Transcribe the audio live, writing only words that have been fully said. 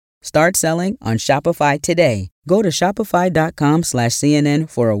Start selling on Shopify today. Go to shopify.com/CNN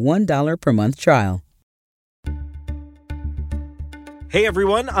for a $1 per month trial. Hey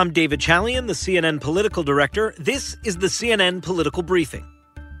everyone, I'm David Chalian, the CNN political director. This is the CNN Political Briefing.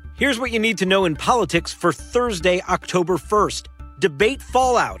 Here's what you need to know in politics for Thursday, October 1st. Debate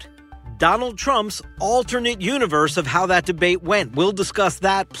fallout. Donald Trump's alternate universe of how that debate went. We'll discuss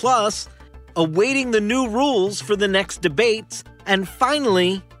that, plus awaiting the new rules for the next debates. And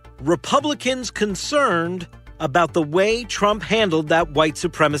finally, Republicans concerned about the way Trump handled that white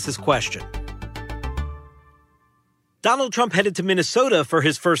supremacist question. Donald Trump headed to Minnesota for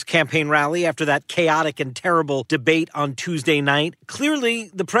his first campaign rally after that chaotic and terrible debate on Tuesday night. Clearly,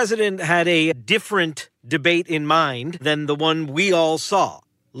 the president had a different debate in mind than the one we all saw.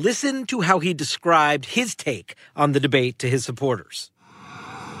 Listen to how he described his take on the debate to his supporters.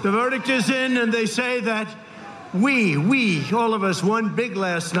 The verdict is in, and they say that we, all of us, won big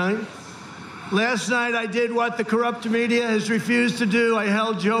last night. Last night, I did what the corrupt media has refused to do. I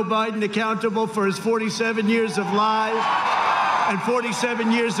held Joe Biden accountable for his 47 years of lies and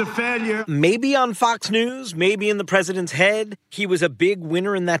 47 years of failure. Maybe on Fox News, maybe in the president's head, he was a big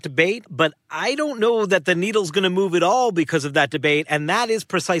winner in that debate, but I don't know that the needle's going to move at all because of that debate, and that is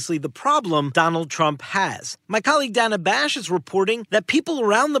precisely the problem Donald Trump has. My colleague Dana Bash is reporting that people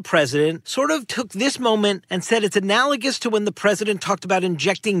around the president sort of took this moment and said it's analogous to when the president talked about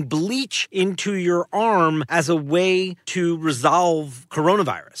injecting bleach into your arm as a way to resolve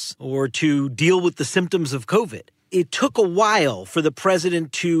coronavirus or to deal with the symptoms of COVID. It took a while for the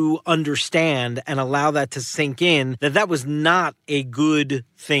president to understand and allow that to sink in that that was not a good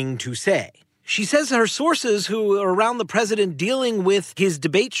thing to say. She says her sources who are around the president dealing with his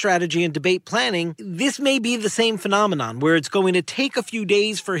debate strategy and debate planning, this may be the same phenomenon where it's going to take a few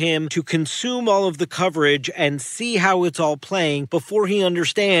days for him to consume all of the coverage and see how it's all playing before he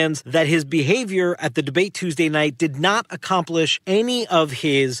understands that his behavior at the debate Tuesday night did not accomplish any of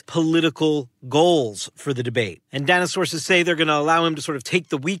his political goals for the debate. And Dana's sources say they're going to allow him to sort of take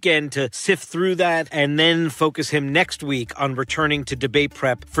the weekend to sift through that and then focus him next week on returning to debate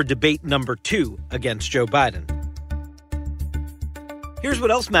prep for debate number 2 against Joe Biden. Here's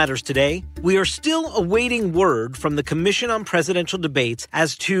what else matters today. We are still awaiting word from the Commission on Presidential Debates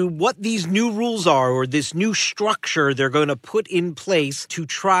as to what these new rules are or this new structure they're going to put in place to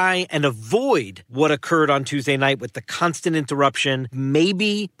try and avoid what occurred on Tuesday night with the constant interruption,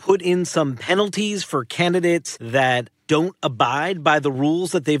 maybe put in some penalties for candidates that don't abide by the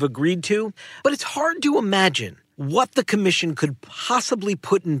rules that they've agreed to. But it's hard to imagine what the commission could possibly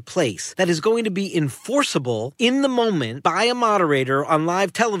put in place that is going to be enforceable in the moment by a moderator on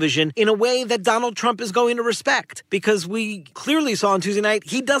live television in a way that Donald Trump is going to respect. Because we clearly saw on Tuesday night,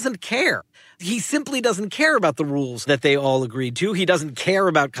 he doesn't care. He simply doesn't care about the rules that they all agreed to. He doesn't care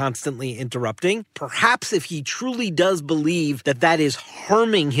about constantly interrupting. Perhaps if he truly does believe that that is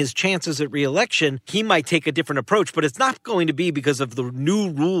harming his chances at re-election, he might take a different approach. But it's not going to be because of the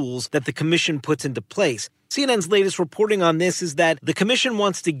new rules that the commission puts into place. CNN's latest reporting on this is that the commission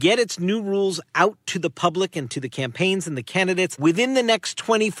wants to get its new rules out to the public and to the campaigns and the candidates within the next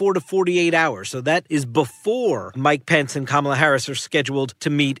 24 to 48 hours. So that is before Mike Pence and Kamala Harris are scheduled to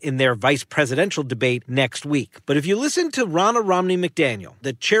meet in their vice presidential debate next week. But if you listen to Ronna Romney McDaniel,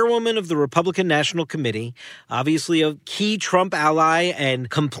 the chairwoman of the Republican National Committee, obviously a key Trump ally and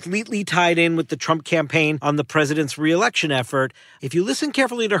completely tied in with the Trump campaign on the president's re-election effort, if you listen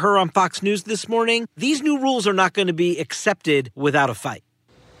carefully to her on Fox News this morning, these new rules are not going to be accepted without a fight.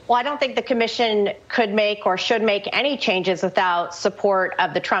 Well, I don't think the commission could make or should make any changes without support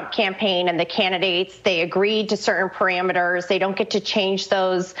of the Trump campaign and the candidates. They agreed to certain parameters. They don't get to change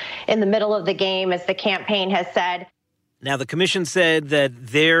those in the middle of the game, as the campaign has said. Now, the commission said that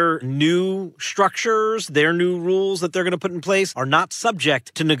their new structures, their new rules that they're going to put in place are not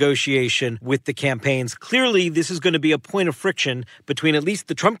subject to negotiation with the campaigns. Clearly, this is going to be a point of friction between at least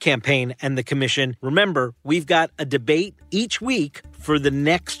the Trump campaign and the commission. Remember, we've got a debate each week for the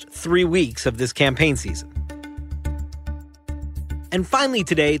next 3 weeks of this campaign season. And finally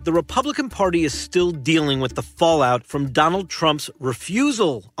today, the Republican Party is still dealing with the fallout from Donald Trump's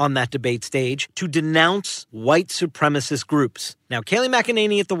refusal on that debate stage to denounce white supremacist groups. Now, Kayleigh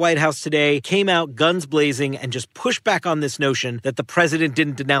McEnany at the White House today came out guns blazing and just pushed back on this notion that the president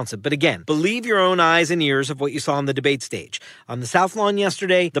didn't denounce it. But again, believe your own eyes and ears of what you saw on the debate stage. On the South Lawn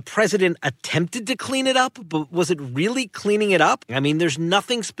yesterday, the president attempted to clean it up, but was it really cleaning it up? I mean, there's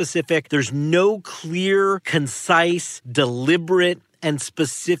nothing specific. There's no clear, concise, deliberate and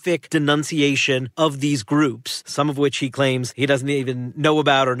specific denunciation of these groups, some of which he claims he doesn't even know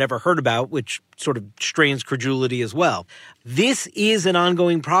about or never heard about, which sort of strains credulity as well. This is an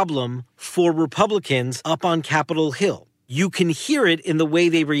ongoing problem for Republicans up on Capitol Hill. You can hear it in the way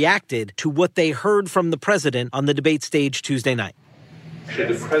they reacted to what they heard from the president on the debate stage Tuesday night. Should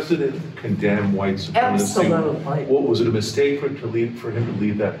the president condemn white supremacy? Absolutely. What was it a mistake for him to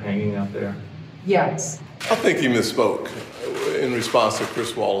leave that hanging out there? Yes. I think he misspoke in response to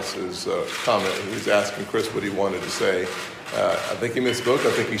Chris Wallace's comment. He was asking Chris what he wanted to say. I think he misspoke.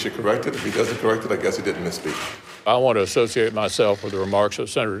 I think he should correct it. If he doesn't correct it, I guess he didn't misspeak. I want to associate myself with the remarks of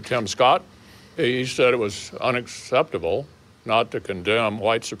Senator Tim Scott. He said it was unacceptable not to condemn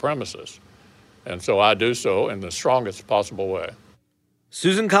white supremacists. And so I do so in the strongest possible way.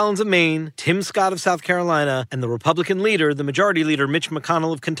 Susan Collins of Maine, Tim Scott of South Carolina, and the Republican leader, the majority leader, Mitch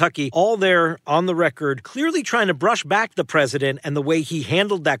McConnell of Kentucky, all there on the record, clearly trying to brush back the president and the way he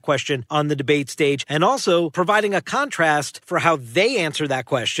handled that question on the debate stage, and also providing a contrast for how they answer that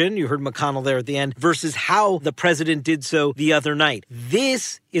question. You heard McConnell there at the end, versus how the president did so the other night.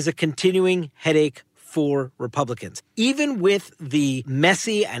 This is a continuing headache for Republicans. Even with the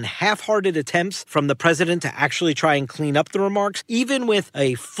messy and half-hearted attempts from the president to actually try and clean up the remarks, even with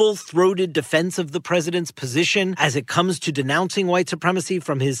a full-throated defense of the president's position as it comes to denouncing white supremacy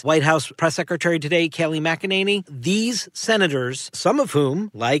from his White House press secretary today, Kayleigh McEnany, these senators, some of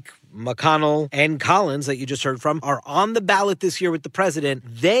whom, like McConnell and Collins that you just heard from, are on the ballot this year with the president.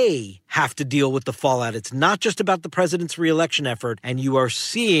 They have to deal with the fallout. It's not just about the president's reelection effort. And you are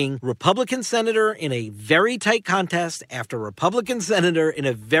seeing Republican senator in a very tight contest after Republican senator in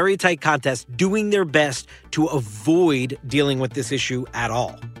a very tight contest doing their best to avoid dealing with this issue at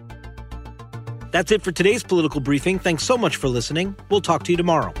all. That's it for today's political briefing. Thanks so much for listening. We'll talk to you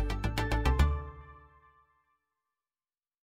tomorrow.